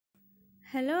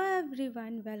Hello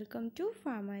everyone, welcome to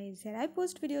Pharma is here. I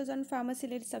post videos on pharmacy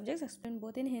related subjects, explain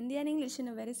both in Hindi and English in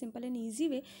a very simple and easy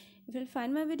way. If you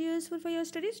find my video useful for your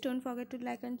studies, don't forget to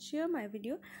like and share my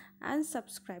video and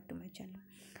subscribe to my channel.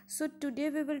 So today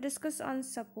we will discuss on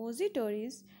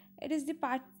suppositories. It is the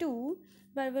part 2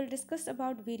 where we'll discuss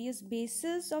about various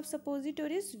bases of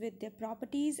suppositories with their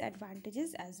properties,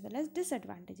 advantages as well as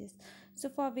disadvantages. So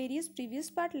for various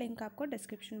previous part link आपको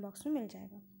description box में मिल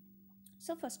जाएगा.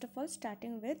 So first of all,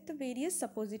 starting with the various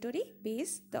suppository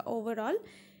base, the overall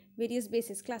various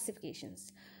bases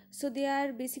classifications. So there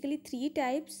are basically three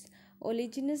types: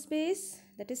 oleaginous base,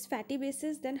 that is fatty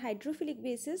bases, then hydrophilic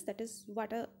bases, that is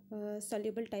water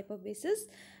soluble type of bases,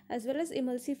 as well as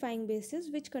emulsifying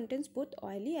bases, which contains both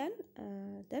oily and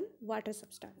then water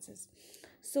substances.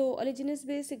 So oleaginous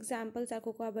base examples are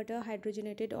cocoa butter,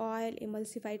 hydrogenated oil,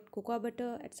 emulsified cocoa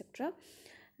butter, etc.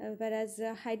 Whereas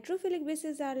hydrophilic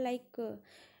bases are like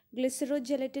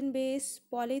glycerogelatin base,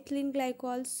 polyethylene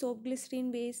glycol, soap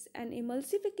glycerine base, and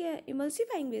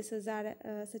emulsifying bases are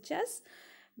such as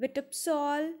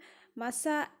vitupsol,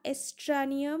 massa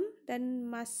estranium,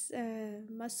 then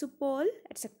masupol,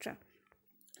 etc.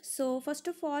 So first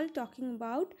of all, talking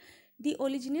about the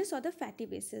oleaginous or the fatty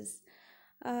bases,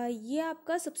 ये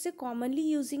आपका सबसे commonly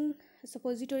using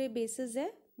suppository bases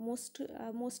है.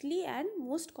 Mostly and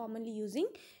most commonly using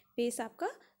base आपका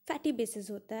fatty basis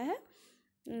होता है.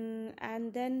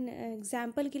 And then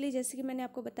example के लिए जैसे कि मैंने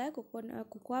आपको बताया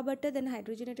cocoa butter, then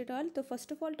hydrogenated oil. तो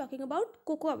first of all talking about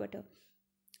cocoa butter.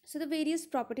 So the various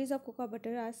properties of cocoa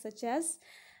butter are such as,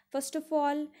 first of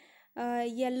all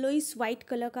येलोइस white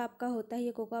colour का आपका होता है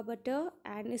ये कोकोआ बटर,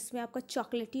 एंड इसमें आपका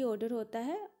चॉकलेटी ऑर्डर होता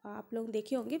है. आप लोग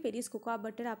देखे होंगे वेरियस कोकोआ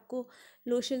बटर आपको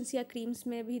लोशंस या क्रीम्स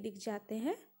में भी दिख जाते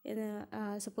हैं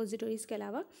सपोजिटोरीज के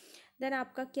अलावा. देन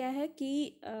आपका क्या है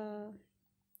कि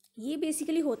ये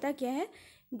बेसिकली होता क्या है,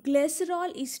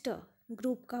 ग्लिसरॉल ईस्टर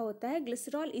ग्रुप का होता है.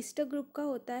 ग्लिसरॉल ईस्टर ग्रुप का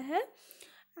होता है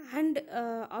end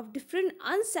of different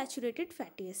unsaturated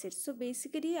fatty acids. So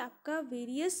basically आपका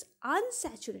various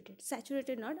unsaturated,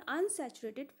 saturated not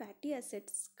unsaturated fatty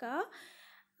acids का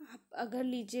आप अगर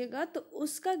लीजिएगा तो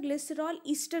उसका ग्लिसरॉल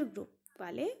ईस्टर ग्रुप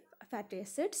वाले फैटी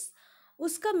एसिड्स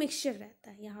उसका मिक्सचर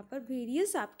रहता है. यहाँ पर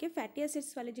वेरियस आपके फैटी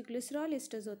एसिड्स वाले जो ग्लिसरॉल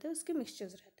एस्टर्स होते हैं उसके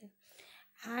मिक्सचर्स रहते हैं.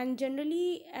 एंड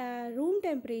जनरली रूम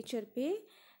टेम्परेचर पे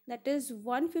that is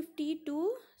 15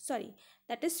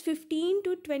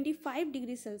 to 25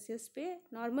 degree Celsius पे,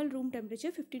 normal room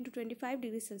temperature 15 to 25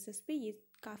 degree Celsius पे ये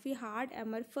काफ़ी हार्ड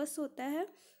एमरफस होता है,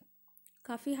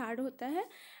 काफ़ी हार्ड होता है.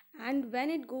 And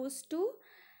when it goes to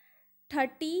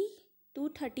 30 to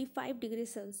 35 degree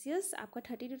Celsius, आपका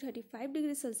 30 to 35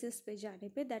 डिग्री सेल्सियस पे जाने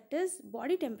पे, दैट इज़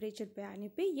बॉडी टेम्परेचर पे आने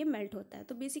पे ये मेल्ट होता है.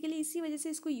 तो बेसिकली इसी वजह से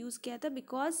इसको यूज़ किया था,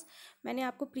 बिकॉज मैंने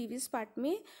आपको प्रीवियस पार्ट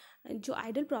में जो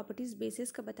आइडल प्रॉपर्टीज़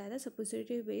बेसिस का बताया था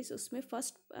सपोजिटरी बेस, उसमें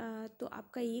फर्स्ट तो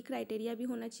आपका ये क्राइटेरिया भी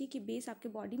होना चाहिए कि बेस आपके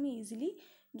बॉडी में ईजिली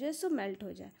जो है सो मेल्ट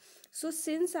हो जाए. सो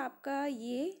सिंस आपका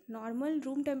ये नॉर्मल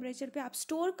रूम टेम्परेचर पे आप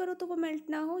स्टोर करो तो वो मेल्ट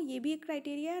ना हो, ये भी एक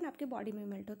क्राइटेरिया है, एंड आपके बॉडी में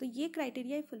मेल्ट हो, तो ये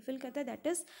क्राइटेरिया फुलफिल करता है. That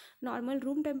is normal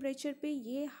room temperature पे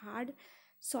ये हार्ड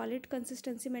सॉलिड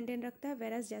कंसिस्टेंसी मेंटेन रखता है,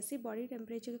 वेराज जैसे बॉडी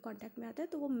टेम्परेचर के कांटेक्ट में आता है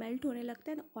तो वो मेल्ट होने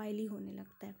लगता है एंड ऑयली होने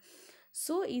लगता है.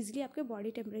 सो ईजिली आपके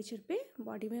बॉडी टेम्परेचर पे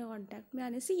बॉडी में कांटेक्ट में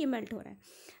आने से ये मेल्ट हो रहा है.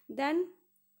 देन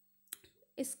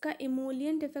इसका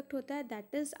इमोलिएंट इफेक्ट होता है,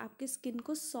 दैट इज़ आपकी स्किन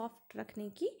को सॉफ्ट रखने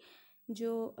की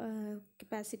जो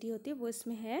कैपेसिटी होती है वो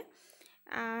इसमें है.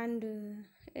 And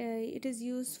it is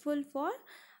useful for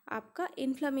आपका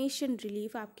इन्फ्लामेशन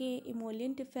रिलीफ, आपके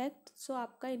इमोलिएंट इफेक्ट. सो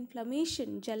आपका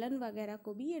इन्फ्लामेशन, जलन वगैरह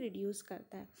को भी ये रिड्यूस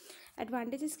करता है.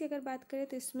 एडवांटेजेस की अगर बात करें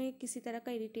तो इसमें किसी तरह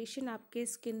का इरिटेशन आपके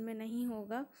स्किन में नहीं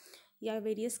होगा या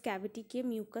वेरियस कैविटी के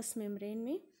म्यूकस मेम्ब्रेन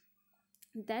में.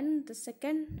 देन द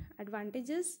सेकेंड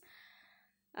एडवांटेजेस,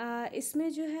 इसमें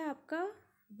जो है आपका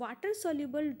वाटर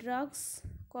सॉल्युबल ड्रग्स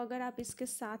को अगर आप इसके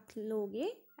साथ लोगे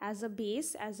as a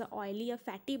base, as a oily या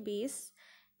फैटी बेस,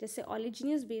 जैसे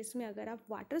ऑलिजिनियस बेस में अगर आप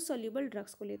वाटर सॉल्युबल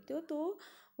ड्रग्स को लेते हो तो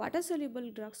वाटर सॉल्युबल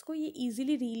ड्रग्स को ये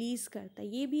इजीली रिलीज़ करता है.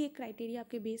 ये भी एक क्राइटेरिया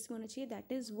आपके बेस में होना चाहिए,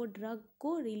 दैट इज़ वो ड्रग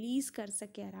को रिलीज़ कर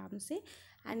सके आराम से,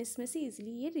 एंड इसमें से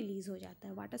इजीली ये रिलीज़ हो जाता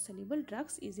है. Water soluble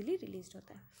drugs easily release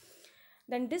होता है.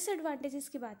 देन डिसएडवांटेजेस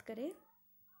की बात करें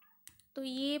तो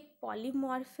ये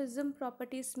पॉलीमॉर्फिज्म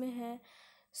प्रॉपर्टीज़ में है.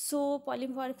 सो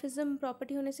पॉलीमॉर्फिज्म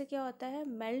प्रॉपर्टी होने से क्या होता है,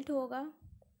 मेल्ट होगा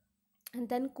एंड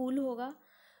देन कूल होगा,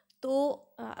 तो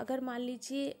अगर मान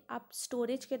लीजिए आप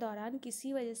स्टोरेज के दौरान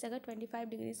किसी वजह से अगर 25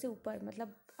 डिग्री से ऊपर,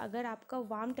 मतलब अगर आपका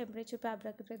वार्म टेम्परेचर पे आप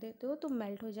रख देते हो तो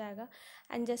मेल्ट हो जाएगा।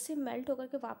 एंड जैसे मेल्ट होकर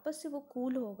के वापस से वो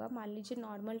कूल होगा, मान लीजिए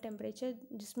नॉर्मल टेम्परेचर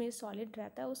जिसमें सॉलिड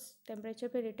रहता है उस टेम्परेचर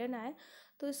पे रिटर्न आए,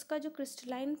 तो इसका जो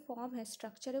क्रिस्टलाइन फॉर्म है,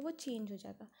 स्ट्रक्चर है, वो चेंज हो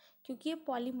जाएगा, क्योंकि ये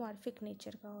पॉलीमॉर्फिक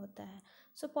नेचर का होता है।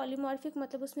 सो पॉलीमॉर्फिक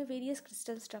मतलब उसमें वेरियस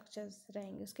क्रिस्टल स्ट्रक्चर्स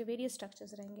रहेंगे, उसके वेरियस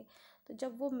स्ट्रक्चर्स रहेंगे। तो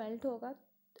जब वो मेल्ट होगा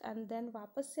एंड देन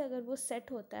वापस से अगर वो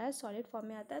सेट होता है, सॉलिड फॉर्म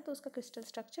में आता है, तो उसका क्रिस्टल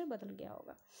स्ट्रक्चर बदल गया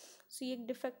होगा। सो ये एक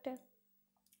डिफेक्ट है।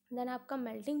 देन आपका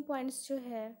मेल्टिंग पॉइंट्स जो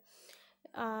है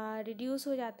रिड्यूस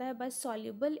हो जाता है bye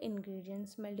soluble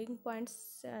ingredients. Melting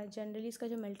points generally इसका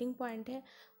जो मेल्टिंग पॉइंट है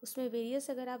उसमें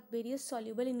अगर आप वेरियस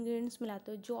सॉल्युबल इंग्रेडिएंट्स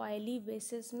मिलाते हो, जो ऑयली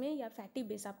बेसिस में या फैटी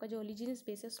बेस, आपका जो ओरिजिनस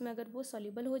बेस है उसमें अगर वो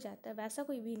सॉल्युबल हो जाता है, वैसा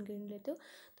कोई भी इंग्रेडिएंट लेते हो,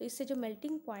 तो इससे जो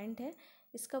मेल्टिंग पॉइंट है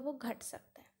इसका वो घट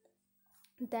सकता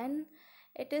है। Then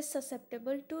it is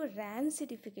susceptible to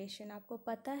रैंसिडिफिकेशन। आपको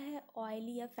पता है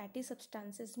ऑयली या फैटी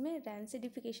सब्सटेंसेस में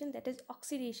रैंसिडिफिकेशन, दैट इज़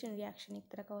ऑक्सीडेशन रिएक्शन एक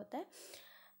तरह का होता है,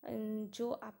 जो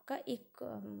आपका एक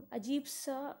अजीब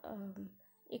सा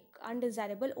एक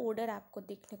अनडिज़ायरेबल ओडर आपको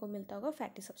देखने को मिलता होगा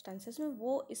फैटी सब्सटेंसेस में,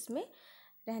 वो इसमें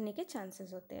रहने के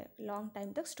चांसेस होते हैं लॉन्ग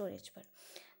टाइम तक स्टोरेज पर।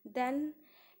 Then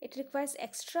it requires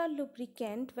extra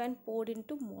lubricant when poured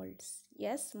into moulds.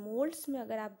 Yes, moulds में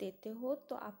अगर आप देते हो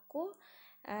तो आपको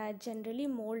जनरली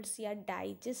मोल्ड्स या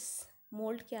डाई, जिस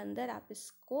मोल्ड के अंदर आप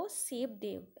इसको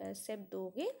सेप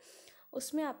दोगे,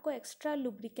 उसमें आपको एक्स्ट्रा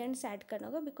लुब्रिकेंट्स ऐड करना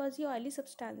होगा, बिकॉज ये ऑयली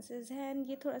सब्सटेंसेस हैं एंड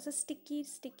ये थोड़ा सा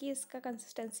स्टिकी इसका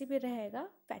कंसिस्टेंसी भी रहेगा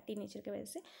फैटी नेचर की वजह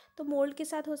से। तो मोल्ड के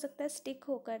साथ हो सकता है स्टिक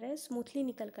होकर है, स्मूथली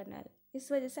निकल करना है,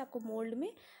 इस वजह से आपको मोल्ड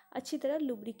में अच्छी तरह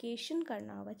लुब्रिकेशन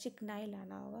करना होगा, चिकनाई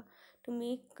लाना होगा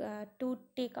to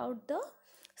take out the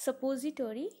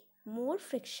सपोजिटोरी more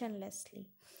फ्रिक्शनलेसली।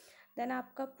 Then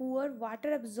आपका पुअर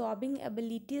वाटर एब्जॉर्बिंग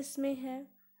एबिलिटी इसमें है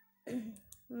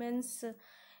मीन्स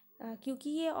क्योंकि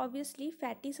ये ऑब्वियसली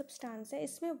फैटी सब्सटेंस है,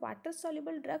 इसमें वाटर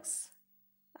सॉल्युबल ड्रग्स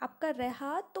आपका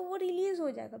रहा तो वो रिलीज़ हो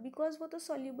जाएगा, बिकॉज वो तो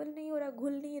सॉल्युबल नहीं हो रहा,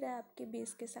 घुल नहीं रहा है आपके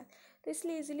बेस के साथ, तो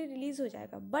इसलिए इजीली रिलीज़ हो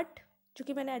जाएगा। बट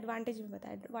चूँकि मैंने एडवांटेज में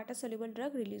बताया, वाटर सॉल्युबल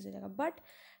ड्रग रिलीज़ हो जाएगा। But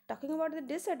talking about the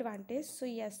disadvantage, so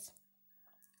yes,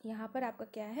 यहाँ पर आपका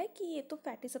क्या है कि ये तो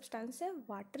फैटी सब्सटेंस है,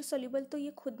 वाटर सॉल्युबल तो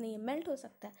ये खुद नहीं है, मेल्ट हो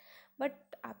सकता है,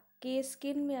 बट आपके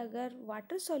स्किन में अगर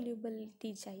वाटर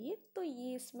सॉल्युबिलिटी चाहिए तो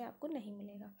ये इसमें आपको नहीं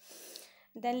मिलेगा।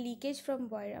 Then leakage from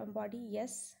body,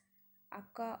 yes,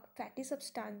 आपका फैटी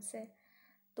सब्सटेंस है,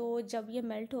 तो जब ये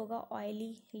मेल्ट होगा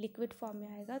ऑयली लिक्विड फॉर्म में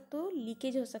आएगा तो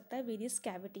लीकेज हो सकता है वेरियस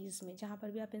कैविटीज़ में, जहाँ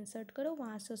पर भी आप इंसर्ट करो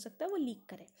वहाँ से हो सकता है वो लीक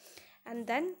करे, and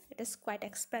then it is quite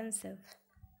expensive.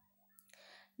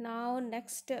 Now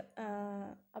next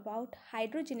about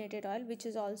hydrogenated oil, which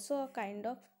is also a kind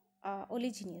of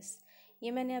oleaginous.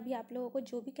 ये मैंने अभी आप लोगों को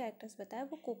जो भी कैरेक्टर्स बताया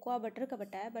वो कोकोआ बटर का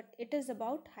बताया, but it is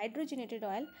about hydrogenated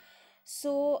oil.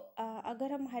 सो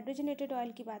अगर हम हाइड्रोजनेटेड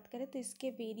ऑयल की बात करें तो इसके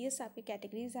वेरियस आपके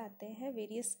कैटेगरीज आते हैं,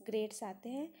 वेरियस ग्रेड्स आते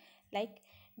हैं, लाइक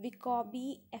विकॉबी,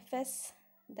 FS,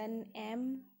 देन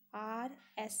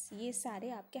MRS, ये सारे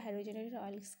आपके हाइड्रोजनेटेड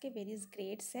ऑयल्स के वेरियस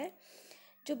ग्रेड्स हैं,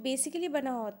 जो बेसिकली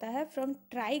बना होता है from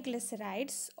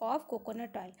triglycerides of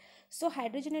coconut oil. So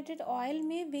hydrogenated oil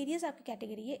में वेरियस आपकी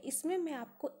कैटेगरी है, इसमें मैं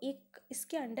आपको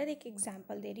इसके अंडर एक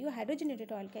एग्जांपल दे रही हूँ।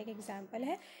 हाइड्रोजनेटेड ऑयल का एक एग्जांपल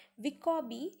है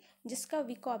विकॉबी, जिसका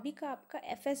विकॉबी का आपका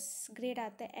FS ग्रेड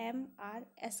आता है,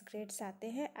 MRS ग्रेड्स आते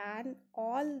हैं, and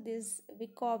all this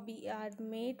विकॉबी are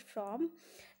made from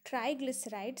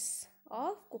triglycerides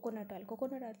of coconut oil.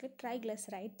 Coconut oil के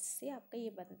ट्राइग्लिसराइड्स से आपका ये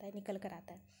बनता है, निकल कर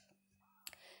आता है।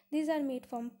 These are made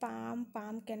from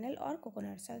palm kernel और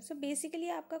coconut oil. So basically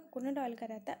आपका कोकोनट ऑयल का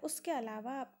रहता है, उसके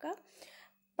अलावा आपका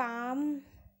पाम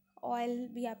ऑयल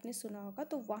भी आपने सुना होगा,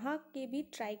 तो वहाँ के भी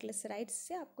ट्राइग्लिसराइड्स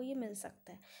से आपको ये मिल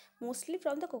सकता है, mostly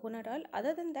from the coconut oil,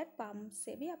 other than that palm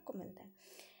से भी आपको मिलता है।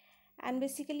 एंड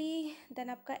बेसिकली देन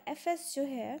आपका FS जो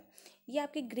है ये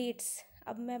आपके ग्रेड्स,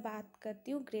 अब मैं बात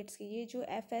करती हूँ ग्रेड्स की। ये जो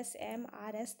FS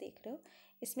MRS देख रहे हो,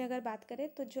 इसमें अगर बात करें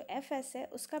तो जो FS है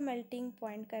उसका मेल्टिंग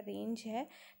पॉइंट का रेंज है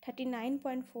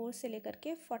 39.4 से लेकर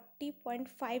के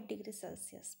 40.5 डिग्री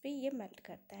सेल्सियस पे ये मेल्ट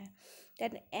करता है।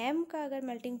 दैन M का अगर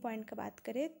मेल्टिंग पॉइंट का बात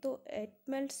करें तो इट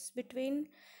मेल्ट्स बिटवीन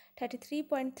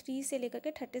 33.3 से लेकर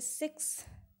के 36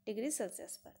 डिग्री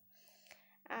सेल्सियस पर।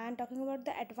 And talking about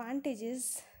the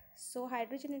advantages, so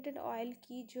hydrogenated oil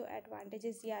की जो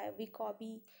एडवांटेजेस या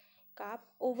विकॉबी का,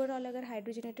 ओवरऑल अगर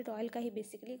हाइड्रोजनेटेड ऑयल का ही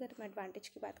बेसिकली अगर हम एडवांटेज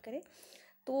की बात करें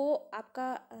तो आपका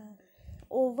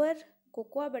ओवर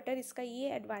कोकोआ बटर इसका ये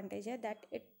एडवांटेज है that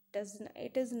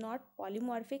it is not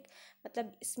polymorphic,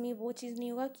 मतलब इसमें वो चीज़ नहीं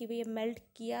होगा कि ये मेल्ट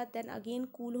किया देन अगेन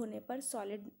कूल होने पर,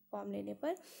 सॉलिड फॉर्म लेने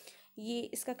पर ये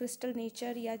इसका क्रिस्टल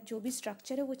नेचर या जो भी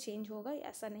स्ट्रक्चर है वो चेंज होगा,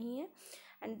 ऐसा नहीं है।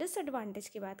 एंड डिसएडवांटेज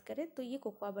की बात करें तो ये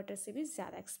कोकोआ बटर से भी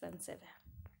ज़्यादा एक्सपेंसिव है।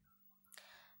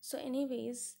 So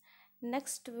anyways,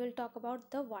 next we will talk about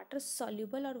the water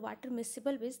soluble और water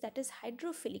miscible base, that is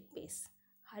hydrophilic base.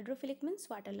 Hydrophilic means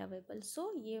water lovable,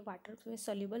 सो ये वाटर में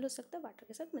सॉल्युबल हो सकता है, वाटर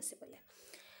के साथ मिसिबल है।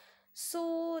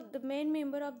 So the main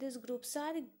member of this groups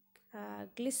are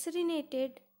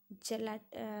ग्लिसरीनेटेड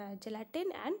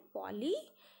gelatin and poly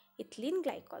ethylene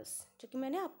glycols, जो कि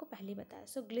मैंने आपको पहले बताया।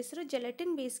 सो ग्लिसरो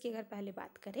जेलेटिन बेस की अगर पहले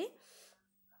बात करें,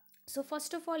 सो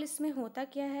फर्स्ट ऑफ ऑल इसमें होता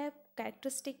क्या है,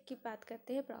 कैरेक्टरिस्टिक की बात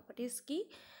करते हैं, प्रॉपर्टीज़ की।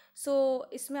 सो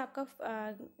इसमें आपका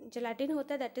जेलाटिन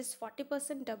होता है दैट इज़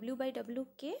 40% W/W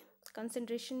के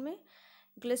कंसनट्रेशन में,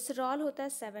 ग्लिसरॉल होता है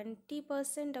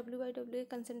 70% W/W के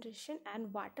कंसनट्रेशन, एंड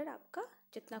वाटर आपका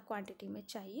जितना क्वांटिटी में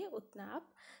चाहिए उतना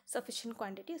आप सफिशिएंट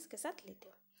क्वांटिटी इसके साथ लेते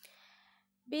हो।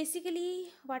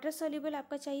 बेसिकली वाटर सॉल्युबल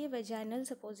आपका चाहिए वेजाइनल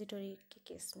सपोजिटोरी के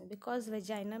केस में, बिकॉज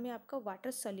वेजाइना में आपका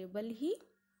वाटर सॉल्युबल ही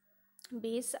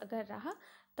बेस अगर रहा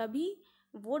तभी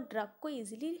वो ड्रग को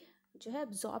इजीली जो है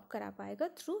अब्जॉर्ब करा पाएगा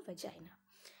थ्रू वेजाइना।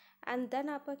 एंड देन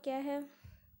आपका क्या है,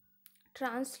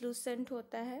 ट्रांसलूसेंट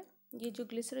होता है। ये जो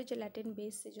ग्लिसरोजेलेटिन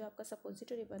बेस से जो आपका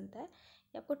सपोजिटोरी बनता है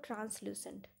ये आपको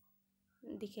ट्रांसलूसेंट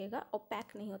दिखेगा,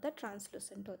 ओपैक नहीं होता,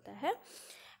 ट्रांसलूसेंट होता है।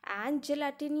 एंड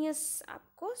जेलाटिनियस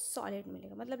आपको सॉलिड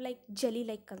मिलेगा, मतलब लाइक जेली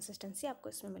लाइक कंसिस्टेंसी आपको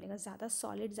इसमें मिलेगा, ज़्यादा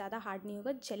सॉलिड ज़्यादा हार्ड नहीं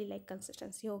होगा, जेली लाइक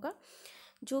कंसिस्टेंसी होगा,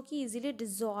 जो कि इजीली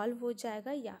डिज़ोल्व हो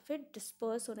जाएगा या फिर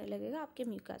डिस्पर्स होने लगेगा आपके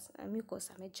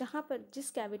म्यूकोसा में। जहाँ पर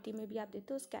जिस कैविटी में भी आप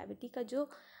देते हो उस कैविटी का जो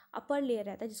अपर लेयर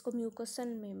रहता है जिसको म्यूकोसल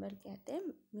मेम्बर कहते हैं,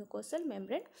 म्यूकोसल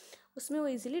मेम्ब्रेन, उसमें वो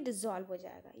इजीली डिज़ोल्व हो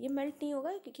जाएगा। ये मेल्ट नहीं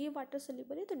होगा क्योंकि ये वाटर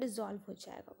सोल्यूबल है, तो डिज़ोल्व हो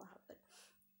जाएगा वहाँ पर,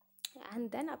 एंड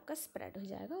देन आपका स्प्रेड हो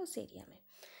जाएगा उस एरिया में।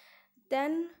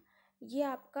 देन ये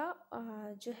आपका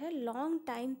जो है लॉन्ग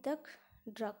टाइम तक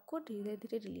ड्रग को धीरे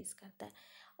धीरे रिलीज़ करता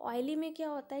है। ऑयली में क्या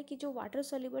होता है कि जो वाटर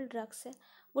सोल्यूबल ड्रग्स है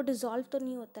वो डिज़ोल्व तो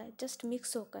नहीं होता है, जस्ट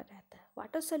मिक्स होकर रहता है।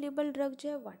 वाटर सोल्यूबल ड्रग जो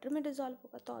है वाटर में डिज़ोल्व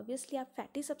होगा, तो ऑब्वियसली आप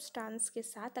फैटी सब्सटेंस के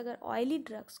साथ अगर ऑयली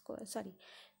ड्रग्स को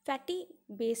फैटी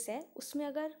बेस है उसमें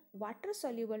अगर वाटर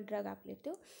सोल्यूबल ड्रग आप लेते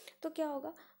हो तो क्या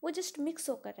होगा, वो जस्ट मिक्स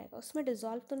होकर रहेगा, उसमें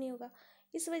डिज़ोल्व तो नहीं होगा।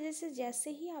 इस वजह से जैसे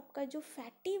ही आपका जो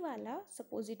फैटी वाला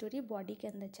सपोजिटोरी बॉडी के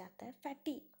अंदर जाता है,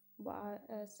 फैटी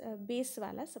बेस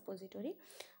वाला सपोजिटोरी,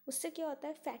 उससे क्या होता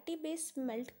है, फैटी बेस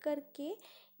मेल्ट करके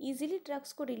इजीली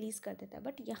ड्रग्स को रिलीज़ कर देता है।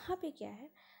 बट यहाँ पे क्या है,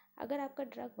 अगर आपका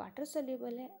ड्रग वाटर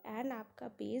सोल्यूबल है एंड आपका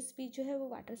बेस भी जो है वो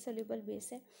वाटर सोल्यूबल बेस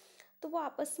है, तो वो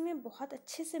आपस में बहुत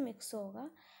अच्छे से मिक्स होगा,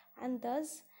 एंड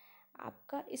दस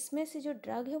आपका इसमें से जो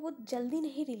ड्रग है वो जल्दी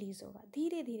नहीं रिलीज़ होगा,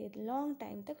 धीरे धीरे लॉन्ग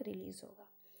टाइम तक रिलीज़ होगा।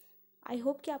 आई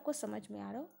होप कि आपको समझ में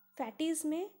आ रहा हो। फैटीज़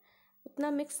में उतना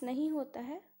मिक्स नहीं होता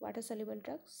है वाटर सोल्यूबल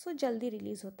ड्रग, सो जल्दी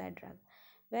रिलीज़ होता है ड्रग,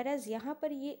 वेराज यहाँ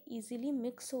पर ये इजीली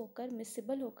मिक्स होकर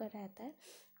मिसिबल होकर रहता है,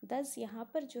 दस यहाँ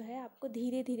पर जो है आपको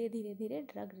धीरे धीरे धीरे धीरे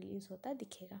ड्रग रिलीज़ होता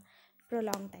दिखेगा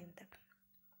प्रोलॉन्ग टाइम तक।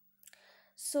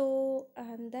 सो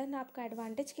देन आपका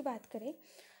एडवांटेज की बात करें,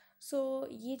 सो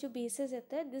ये जो बेसिस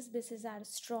रहता है, this basis are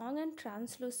strong and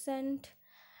translucent,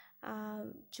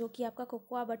 जो कि आपका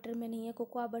कोकोआ बटर में नहीं है।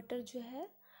 कोकोआ बटर जो है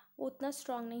वो उतना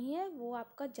स्ट्रॉन्ग नहीं है, वो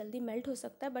आपका जल्दी मेल्ट हो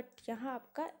सकता है, बट यहाँ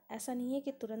आपका ऐसा नहीं है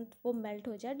कि तुरंत वो मेल्ट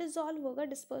हो जाए, डिज़ोल्व होगा,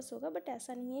 डिस्पर्स होगा, बट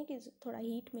ऐसा नहीं है कि थोड़ा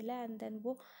हीट मिला एंड देन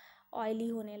वो ऑयली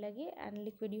होने लगे एंड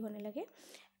लिक्विडी होने लगे।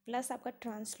 प्लस आपका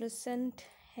ट्रांसलूसेंट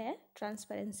है,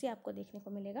 ट्रांसपेरेंसी आपको देखने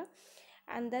को मिलेगा,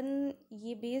 एंड देन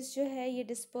ये बेस जो है ये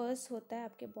डिस्पर्स होता है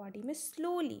आपके बॉडी में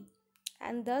स्लोली,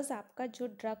 एंड दस आपका जो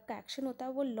ड्रग का एक्शन होता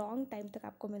है वो लॉन्ग टाइम तक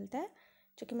आपको मिलता है,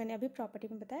 जो कि मैंने अभी प्रॉपर्टी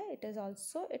में बताया। It is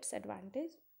also it's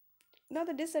advantage. Now the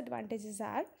disadvantages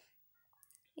are,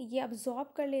 ये अब्जॉर्ब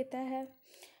कर लेता है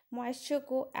मॉइस्चर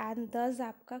को, एंड दस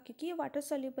आपका, क्योंकि ये वाटर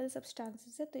सोल्यूबल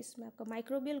सब्सटेंसेस है तो इसमें आपका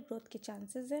माइक्रोबियल ग्रोथ के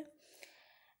चांसेस है।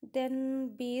 देन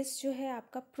बेस जो है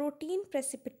आपका प्रोटीन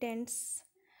प्रेसिपिटेंट्स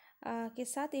के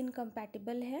साथ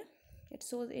इनकम्पैटिबल है, it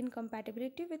shows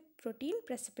incompatibility with protein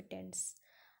प्रेसिपिटेंट्स,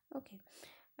 okay.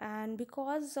 And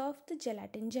because of the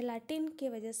gelatin के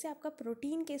वजह से आपका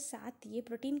प्रोटीन के साथ, ये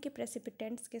प्रोटीन के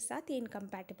प्रेसिपिटेंट्स के साथ ये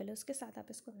इनकम्पैटिबल है, उसके साथ आप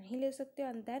इसको नहीं ले सकते हो,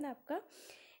 एंड देन आपका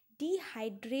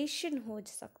डिहाइड्रेशन हो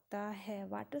सकता है।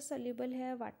 वाटर सोल्यूबल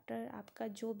है, वाटर आपका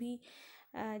जो भी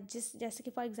जैसे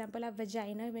कि फॉर एग्जांपल आप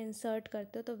वेजाइना में इंसर्ट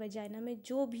करते हो तो वेजाइना में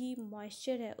जो भी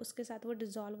मॉइस्चर है उसके साथ वो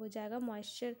डिज़ोल्व हो जाएगा,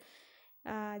 मॉइस्चर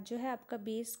जो है आपका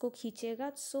बेस को खींचेगा,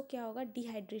 सो क्या होगा,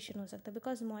 डिहाइड्रेशन हो सकता है,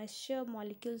 बिकॉज मॉइस्चर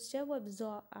मॉलिक्यूल्स जो है वो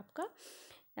एब्जॉर्ब आपका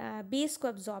बेस को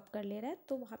एब्जॉर्ब कर ले रहा है,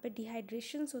 तो वहाँ पे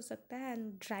डिहाइड्रेशन हो सकता है,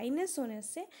 एंड ड्राइनेस होने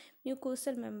से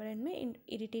म्यूकोसल मेम्ब्रेन में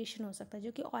इरिटेशन हो सकता है,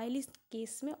 जो कि ऑयली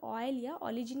केस में, ऑयल या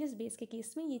ऑलिजिनस बेस के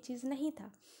केस में ये चीज़ नहीं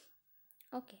था,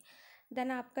 ओके।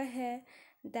 देन आपका है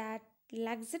दैट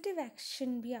लैक्सेटिव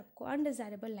एक्शन भी आपको,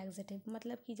 अनडिज़ायरेबल लैक्सेटिव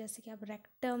मतलब कि जैसे कि आप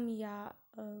रेक्टम या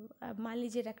मान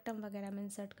लीजिए रेक्टम वगैरह में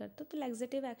इंसर्ट करते हो तो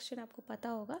लैक्सेटिव एक्शन आपको पता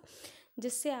होगा,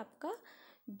 जिससे आपका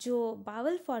जो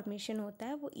बावल फॉर्मेशन होता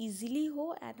है वो इजीली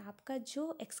हो एंड आपका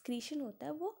जो एक्सक्रीशन होता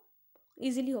है वो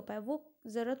इजीली हो पाए। वो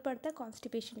ज़रूरत पड़ता है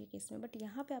कॉन्स्टिपेशन के केस में, बट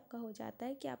यहाँ पे आपका हो जाता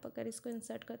है कि आप अगर इसको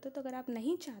इंसर्ट करते हो तो अगर आप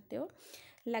नहीं चाहते हो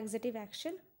लैक्सेटिव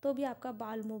एक्शन तो भी आपका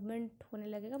बाउल मूवमेंट होने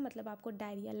लगेगा, मतलब आपको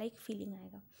डायरिया लाइक फीलिंग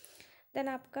आएगा। देन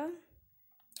आपका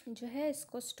जो है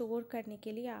इसको स्टोर करने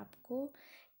के लिए आपको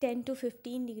 10 to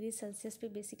 15 डिग्री सेल्सियस पे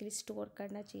बेसिकली स्टोर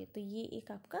करना चाहिए। तो ये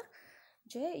एक आपका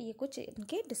जो है ये कुछ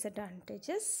इनके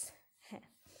डिसएडवांटेजेस हैं।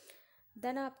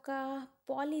 देन आपका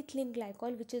polyethylene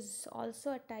glycol which is also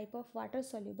a type of water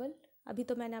soluble, अभी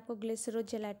तो मैंने आपको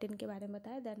ग्लिसरोजेलेटिन के बारे में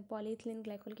बताया। देन पॉलीइथिलीन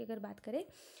ग्लाइकॉल की अगर बात करें,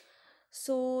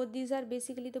 so these are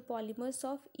basically the polymers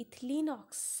of ethylene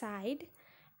oxide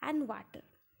and water.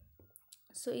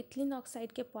 So ethylene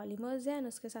oxide के पॉलीमर्स हैं,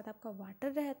 उसके साथ आपका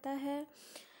वाटर रहता है।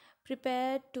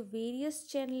 Prepare to various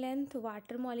chain length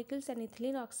water molecules and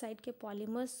ethylene oxide के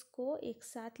पॉलीमर्स को एक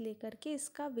साथ लेकर के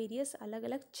इसका वेरियस अलग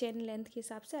अलग चेन लेंथ के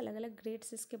हिसाब से अलग अलग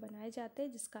ग्रेड्स इसके बनाए जाते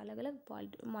हैं, जिसका अलग अलग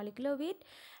molecular weight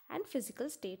and physical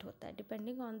state होता है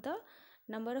depending on the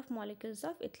number of molecules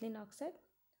of ethylene oxide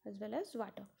as well as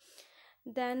water.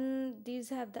 Then these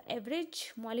have the average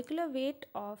molecular weight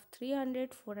of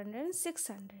 300, 400 and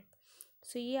 600.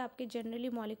 सो ये आपके जनरली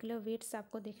मॉलिकुलर वेट्स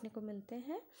आपको देखने को मिलते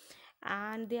हैं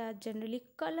and they are generally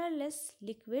colourless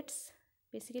liquids.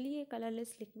 Basically ये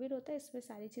colourless liquid होता है, इसमें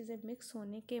सारी चीज़ें मिक्स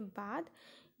होने के बाद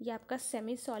ये आपका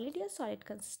सेमी सॉलिड या सॉलिड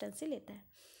कंसिस्टेंसी लेता है।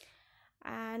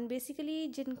 एंड बेसिकली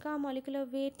जिनका मॉलिकुलर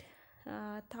वेट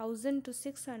 1000 to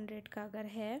 600 का अगर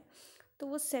है तो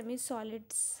वो सेमी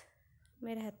सॉलिड्स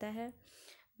में रहता है,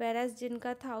 वेराज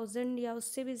जिनका 1000 या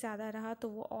उससे भी ज़्यादा रहा तो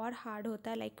वो और हार्ड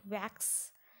होता है, लाइक वैक्स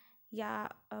या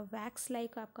वैक्स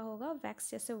लाइक आपका होगा, वैक्स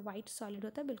जैसे वाइट सॉलिड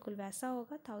होता है बिल्कुल वैसा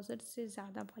होगा, 1000 से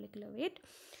ज़्यादा मॉलिकुलर वेट।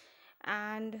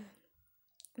 एंड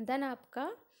देन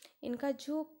आपका इनका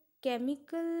जो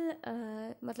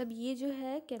केमिकल मतलब ये जो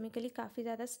है केमिकली काफ़ी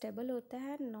ज़्यादा स्टेबल होता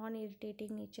है, नॉन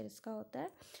इरिटेटिंग नेचर इसका होता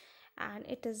है and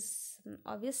it is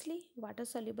obviously water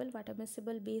soluble, water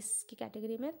miscible base की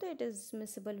कैटेगरी में, तो it is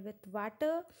miscible with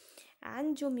water.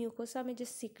 And जो म्यूकोसा में जो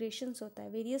सिक्रेशंस होता है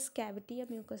वेरियस कैविटी या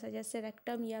म्यूकोसा जैसे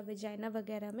रेक्टम या वेजाइना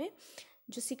वगैरह में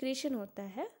जो सिक्रेशन होता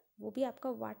है वो भी आपका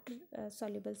वाटर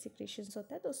सॉल्युबल सिक्रेशंस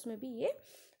होता है, तो उसमें भी ये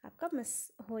आपका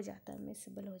मिस हो जाता है,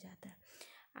 मिसिबल हो जाता है।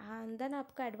 एंड देन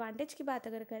आपका एडवांटेज की बात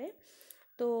अगर करें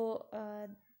तो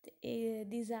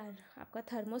दीज आर आपका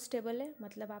थर्मोस्टेबल है,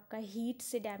 मतलब आपका हीट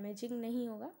से डैमेजिंग नहीं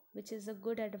होगा which is a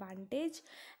good advantage.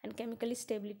 And chemically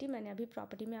stability मैंने अभी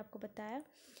प्रॉपर्टी में आपको बताया,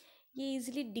 ये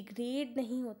इजीली डिग्रेड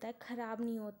नहीं होता है, ख़राब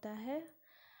नहीं होता है,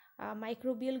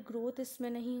 माइक्रोबियल ग्रोथ इसमें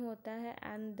नहीं होता है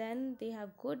and then they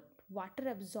have good water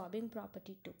absorbing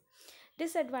property to.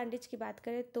 Disadvantage की बात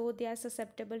करें तो they are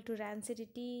susceptible to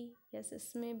rancidity, yes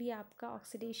इसमें भी आपका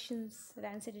ऑक्सीडेशंस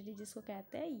रैंसिडिटी जिसको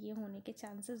कहते हैं ये होने के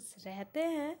चांसेस रहते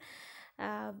हैं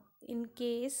इन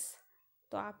केस।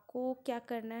 तो आपको क्या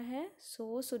करना है,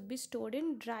 so should be stored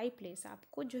in dry place,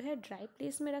 आपको जो है ड्राई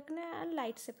प्लेस में रखना है एंड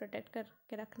लाइट से प्रोटेक्ट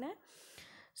करके रखना है।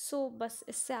 सो बस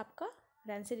इससे आपका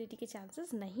रैंसिडिटी के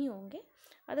चांसेस नहीं होंगे,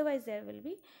 otherwise there will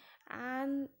be.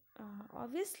 And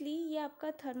obviously ये आपका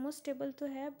थर्मोस्टेबल तो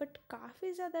है बट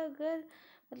काफ़ी ज़्यादा अगर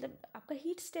मतलब आपका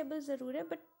हीट स्टेबल ज़रूर है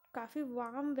बट काफ़ी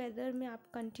वार्म वेदर में आप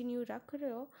कंटिन्यू रख रहे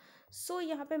हो सो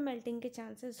यहाँ पे मेल्टिंग के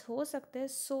चांसेस हो सकते हैं।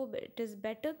 सो इट इज़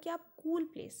बेटर कि आप cool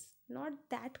place, not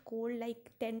that cold like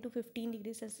 10 to 15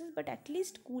 degree Celsius but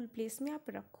at least cool place में आप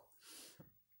रखो।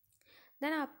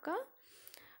 देन आपका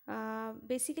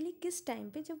बेसिकली किस टाइम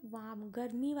पे, जब वार्म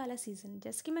गर्मी वाला सीज़न,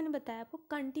 जैसे कि मैंने बताया आपको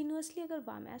कंटिन्यूसली अगर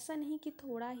वार्म, ऐसा नहीं कि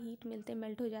थोड़ा हीट मिलते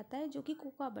मेल्ट हो जाता है जो कि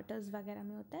कोकोआ बटर्स वगैरह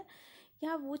में होता है,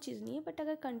 यहाँ वो चीज़ नहीं है, बट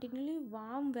अगर कंटिन्यूली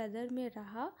वार्म वेदर में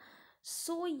रहा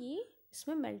सो ये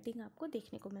इसमें मेल्टिंग आपको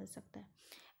देखने को मिल सकता है।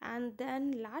 And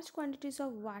then large quantities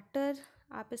of water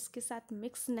आप इसके साथ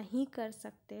मिक्स नहीं कर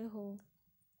सकते हो,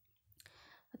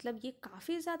 मतलब ये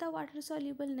काफ़ी ज़्यादा वाटर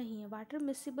सॉल्युबल नहीं है, वाटर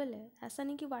मिसिबल है, ऐसा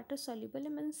नहीं कि वाटर सॉल्युबल है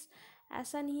मीन्स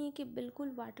ऐसा नहीं है कि बिल्कुल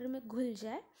वाटर में घुल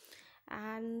जाए।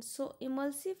 And so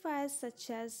emulsifiers such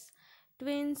as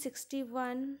twin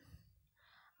 61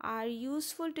 are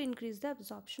useful to increase the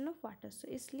absorption of water. सो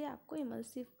इसलिए आपको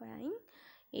इमल्सिफाइंग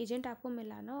एजेंट आपको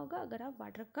मिलाना होगा अगर आप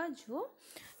वाटर का जो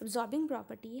एब्जॉर्बिंग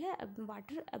प्रॉपर्टी है,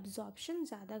 वाटर एब्जॉर्प्शन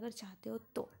ज़्यादा अगर चाहते हो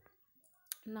तो।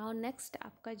 नाउ नेक्स्ट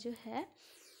आपका जो है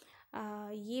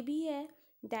ये भी है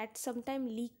दैट समटाइम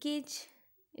लीकेज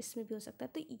इसमें भी हो सकता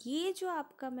है। तो ये जो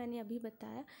आपका मैंने अभी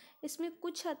बताया, इसमें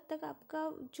कुछ हद तक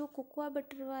आपका जो कोकोआ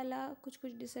बटर वाला कुछ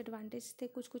कुछ डिसएडवांटेज थे,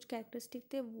 कुछ कुछ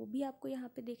कैरेक्टरिस्टिक थे, वो भी आपको यहाँ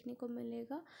पे देखने को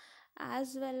मिलेगा,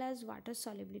 as well as water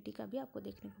solubility का भी आपको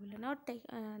देखने को मिलेगा।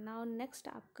 नाउ नेक्स्ट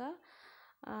आपका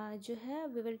जो है,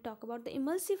 we will talk about the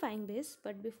emulsifying base,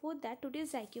 but before that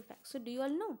today's IQ fact. So do you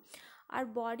all know our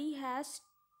body has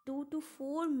 2 to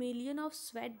 4 million of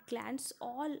sweat glands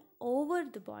all over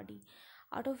the body,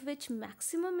 out of which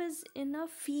maximum is in a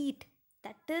feet,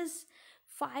 that is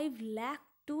 5 lakh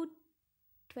to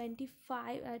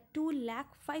 2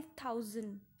 lakh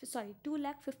 5,000, sorry 2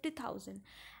 lakh 50,000,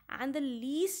 and the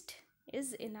least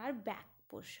is in our back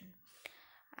portion.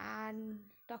 And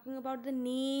talking about the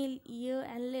nail, ear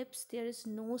and lips, there is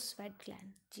no sweat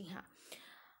gland. जी हाँ,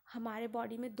 हमारे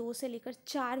body में 2 से लेकर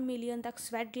 4 million तक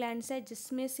sweat glands है,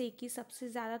 जिसमें से कि सबसे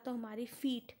ज़्यादा तो हमारी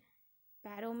फीट,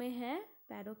 पैरों में है,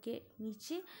 पैरों के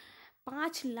नीचे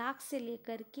 5 लाख से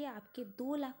लेकर के आपके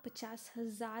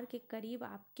 2,50,000 के करीब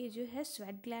आपके जो है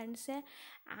स्वेट ग्लैंड्स हैं।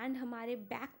 एंड हमारे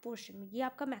बैक पोर्शन में ये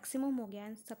आपका मैक्सिमम हो गया,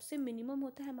 एंड सबसे मिनिमम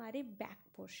होता है हमारे बैक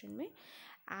पोर्शन में।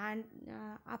 एंड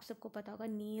आप सबको पता होगा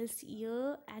nails,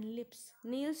 year and lips,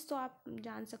 nails तो आप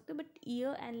जान सकते हो, बट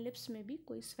ईयर एंड लिप्स में भी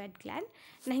कोई स्वेट ग्लैंड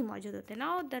नहीं मौजूद होते।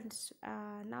 Now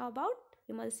about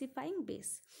emulsifying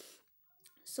base.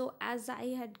 So as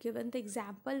I had given the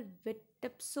example,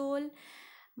 Vitapsol,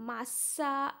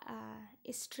 Massa,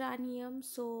 Estranium.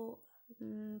 So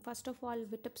first of all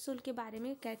विटप्सोल के बारे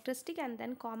में characteristic and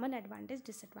then common advantage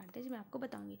disadvantage मैं आपको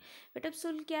बताऊंगी।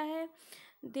 विटप्सोल क्या है?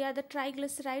 They are the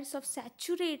triglycerides of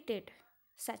saturated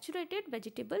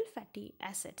vegetable fatty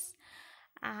acids,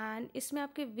 and इसमें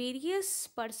आपके वेरियस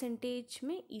परसेंटेज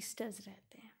में ईस्टर्स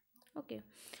रहते हैं। Okay,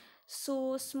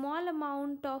 so small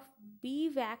amount of B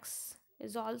wax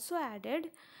is also added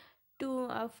to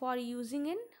for using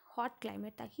in hot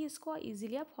climate, ताकि इसको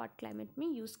इजीली आप हॉट क्लाइमेट में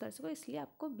use कर सको, इसलिए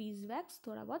आपको बीज वैक्स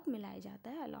थोड़ा बहुत मिलाया जाता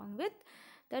है along with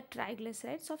the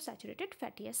triglycerides of saturated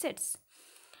fatty acids.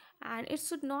 And it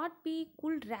should not be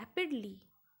cooled rapidly,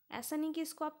 ऐसा नहीं कि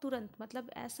इसको आप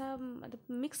तुरंत ऐसा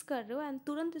मिक्स कर रहे हो एंड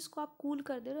तुरंत इसको आप कूल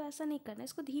कर दे रहे हो, ऐसा नहीं करना है।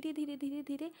 इसको धीरे धीरे धीरे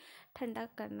धीरे ठंडा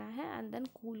करना है एंड देन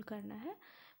कूल करना है,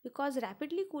 बिकॉज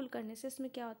रैपिडली कूल करने से इसमें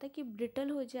क्या होता है कि ब्रिटल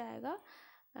हो जाएगा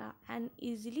एंड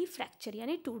ईजिली फ्रैक्चर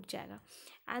यानी टूट जाएगा।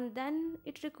 And then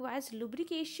it requires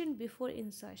lubrication before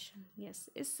insertion. Yes,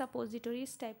 इस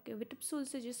सपोजिटोरीज टाइप के विटप्सूल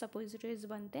से जो सपोजिटोरीज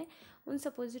बनते हैं, उन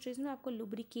सपोजिटोरीज में आपको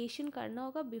लुब्रिकेशन करना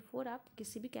होगा बिफोर आप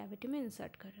किसी भी कैविटी में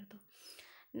इंसर्ट कर रहे हो। तो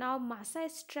नाउ मासा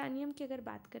एस्ट्रानियम की अगर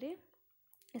बात करें,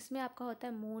 इसमें आपका होता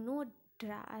है mono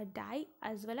die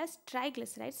as well as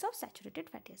triglycerides of saturated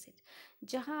fatty acid.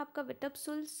 जहाँ आपका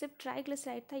विटप्सूल सिर्फ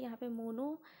ट्राइग्लिसराइड था, यहाँ पे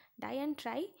मोनो, डाई एंड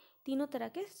ट्राई तीनों तरह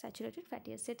के सैचुरेटेड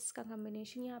फैटी एसिड्स का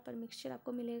कॉम्बिनेशन यहाँ पर मिक्सचर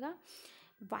आपको मिलेगा।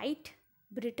 वाइट,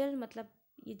 ब्रिटल, मतलब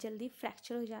ये जल्दी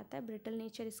फ्रैक्चर हो जाता है, ब्रिटल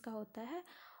नेचर इसका होता है।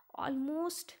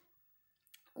 ऑलमोस्ट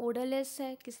ओडरलेस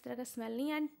है, किसी तरह का स्मेल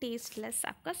नहीं, एंड टेस्टलेस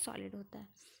आपका सॉलिड होता है।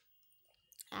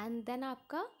 एंड देन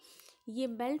आपका ये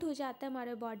मेल्ट हो जाता है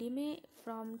हमारे बॉडी में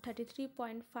फ्रॉम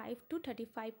 33.5 to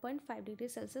 35.5 डिग्री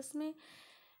सेल्सियस में।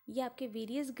 ये आपके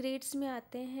वेरियस ग्रेड्स में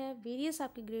आते हैं, वेरियस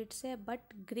आपके ग्रेड्स है,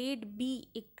 बट ग्रेड बी,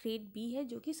 एक ग्रेड बी है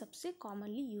जो कि सबसे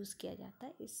कॉमनली यूज़ किया जाता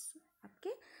है। इस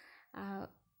आपके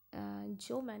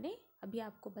जो मैंने अभी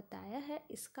आपको बताया है,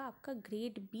 इसका आपका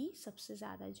ग्रेड बी सबसे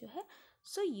ज़्यादा जो है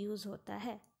सो यूज़ होता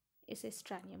है इस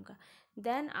एस्ट्रानियम का।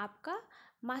 देन आपका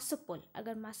मासोपोल,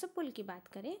 अगर मासोपोल की बात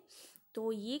करें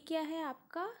तो ये क्या है,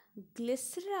 आपका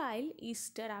ग्लिसराइल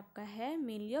ईस्टर आपका है,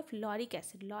 mainly of lauric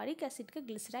acid. Lauric acid का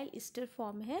ग्लिसराइल ईस्टर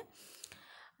फॉर्म है,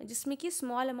 जिसमें कि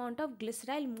स्मॉल अमाउंट ऑफ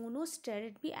ग्लिसराइल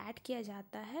मोनोस्टेरेट भी ऐड किया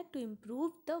जाता है to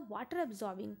improve the water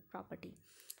absorbing property,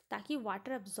 ताकि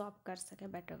वाटर एब्जॉर्ब कर सके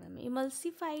बेटर वे में।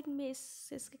 इमल्सिफाइड में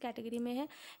इसके कैटेगरी में है,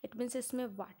 इट मीन्स इसमें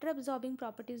वाटर एब्जॉर्बिंग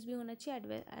प्रॉपर्टीज़ भी होना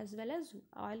चाहिए एज वेल एज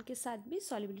ऑयल के साथ भी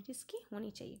सॉल्युबिलिटी इसकी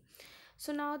होनी चाहिए।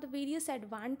 So now the various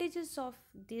advantages of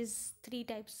these 3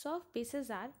 types of bases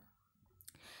are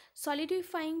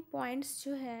solidifying points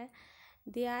जो है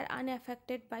they are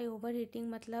unaffected by overheating,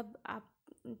 मतलब आप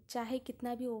चाहे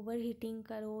कितना भी overheating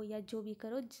करो या जो भी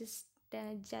करो,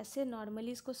 जैसे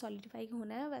नॉर्मली इसको सॉलिडिफाई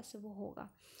होना है वैसे वो होगा।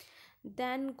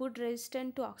 Then good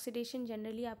resistant to oxidation,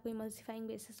 generally आपको इमल्सिफाइंग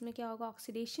बेसिस में क्या होगा,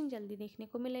 ऑक्सीडेशन जल्दी देखने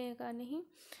को मिलेगा नहीं,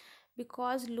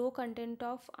 because low content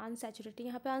of unsaturated,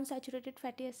 यहाँ पे अनसैचुरेटेड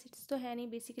फैटी एसिड्स तो है नहीं,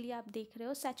 बेसिकली आप देख रहे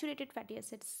हो सैचुरेटेड फैटी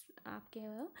एसिड्स आपके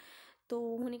हो, तो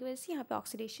होने की वजह से यहाँ पे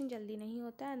ऑक्सीडेशन जल्दी नहीं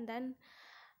होता है। And then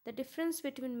the difference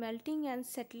between melting and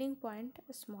settling point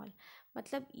small,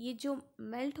 मतलब ये जो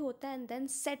मेल्ट होता है एंड देन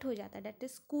सेट हो जाता है, डेट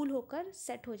इज़ कूल होकर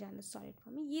सेट हो जाना सॉलिड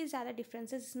फॉर्म में, ये ज़्यादा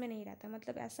डिफरेंसेस इसमें नहीं रहता।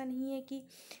 मतलब ऐसा नहीं है कि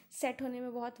सेट होने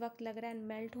में बहुत वक्त लग रहा है एंड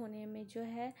मेल्ट होने में जो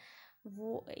है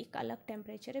वो एक अलग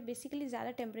टेम्परेचर है। बेसिकली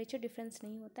ज़्यादा टेम्परेचर डिफरेंस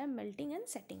नहीं होता है मेल्टिंग एंड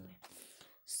सेटिंग में।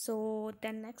 सो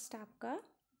देन नेक्स्ट आपका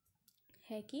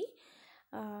है कि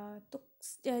तो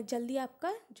जल्दी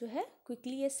आपका जो है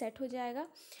क्विकली ये सेट हो जाएगा।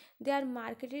 They are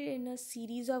marketed in a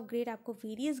series of grade, आपको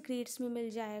वेरियस ग्रेड्स में मिल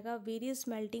जाएगा, वेरियस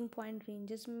मेल्टिंग पॉइंट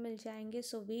रेंजेस में मिल जाएंगे।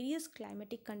 सो वेरियस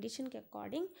क्लाइमेटिक कंडीशन के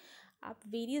अकॉर्डिंग आप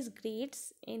वेरियस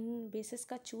ग्रेड्स इन बेसिस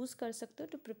का चूज़ कर सकते हो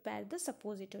to prepare the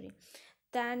suppository.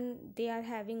 then they are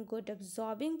having good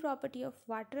absorbing property of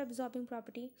water absorbing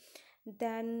property,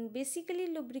 then basically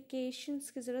lubrications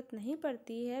की ज़रूरत नहीं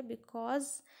पड़ती है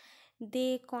because they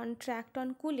contract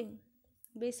on cooling।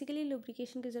 Basically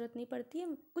lubrication की ज़रूरत नहीं पड़ती है,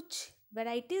 कुछ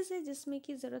वेराइटीज़ है जिसमें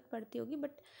की ज़रूरत पड़ती होगी,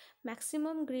 बट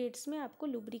मैक्सिमम ग्रेड्स में आपको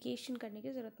लुब्रिकेशन करने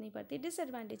की ज़रूरत नहीं पड़ती।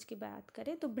 डिसएडवांटेज की बात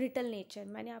करें तो ब्रिटल नेचर,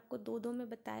 मैंने आपको दो में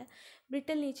बताया,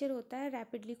 ब्रिटल नेचर होता है,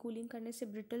 रैपिडली कूलिंग करने से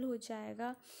ब्रिटल हो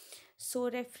जाएगा। सो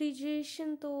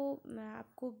रेफ्रिजरेशन तो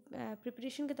आपको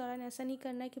प्रिपरेशन के दौरान ऐसा नहीं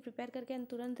करना है कि प्रिपेयर करके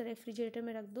तुरंत रेफ्रिजरेटर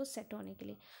में रख दो सेट होने के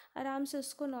लिए, आराम से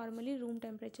उसको नॉर्मली रूम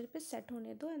टेम्परेचर पे सेट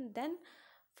होने दो एंड देन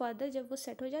फर्दर जब वो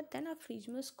सेट हो जाए देन आप फ्रिज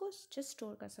में उसको जस्ट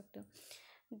स्टोर कर सकते हो।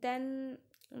 Then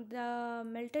the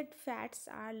melted fats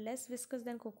are less viscous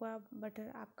then cocoa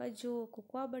butter, आपका जो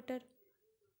कोकोआ बटर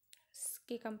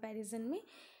के कंपैरिजन में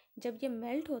जब ये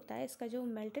मेल्ट होता है, इसका जो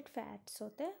मेल्टेड फैट्स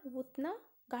होता है वो उतना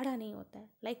गाढ़ा नहीं होता है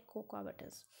like cocoa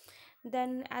buttress.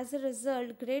 Then as a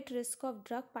result great risk of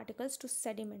drug particles to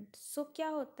sediment. सो क्या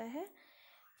होता है,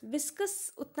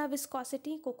 विस्कस उतना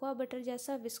विस्कोसिटी कोकोआ बटर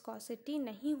जैसा विस्कोसिटी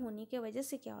नहीं होने के वजह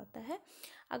से क्या होता है,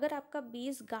 अगर आपका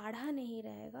बेस गाढ़ा नहीं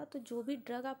रहेगा तो जो भी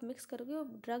ड्रग आप मिक्स करोगे वो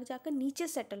ड्रग जाकर नीचे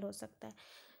सेटल हो सकता है,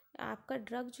 आपका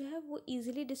ड्रग जो है वो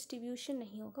इजीली डिस्ट्रीब्यूशन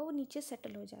नहीं होगा, वो नीचे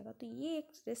सेटल हो जाएगा। तो ये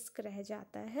एक रिस्क रह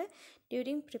जाता है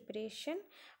ड्यूरिंग प्रिपरेशन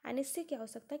एंड इससे क्या हो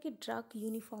सकता है कि ड्रग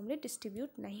यूनिफॉर्मली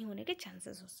डिस्ट्रीब्यूट नहीं होने के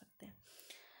चांसेस हो सकते हैं।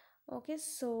 ओके,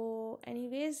 सो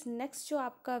एनीवेज नेक्स्ट जो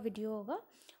आपका वीडियो होगा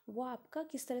वो आपका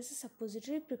किस तरह से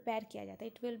सपोजिटरी प्रिपेयर किया जाता है,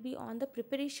 it will be on the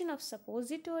preparation of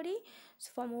suppository.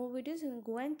 So for more videos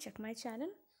go and check my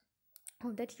channel.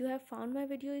 Hope that you have found my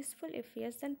video useful. If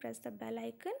yes, then press the bell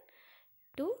icon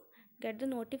to get the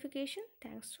notification.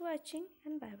 Thanks for watching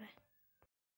and bye bye.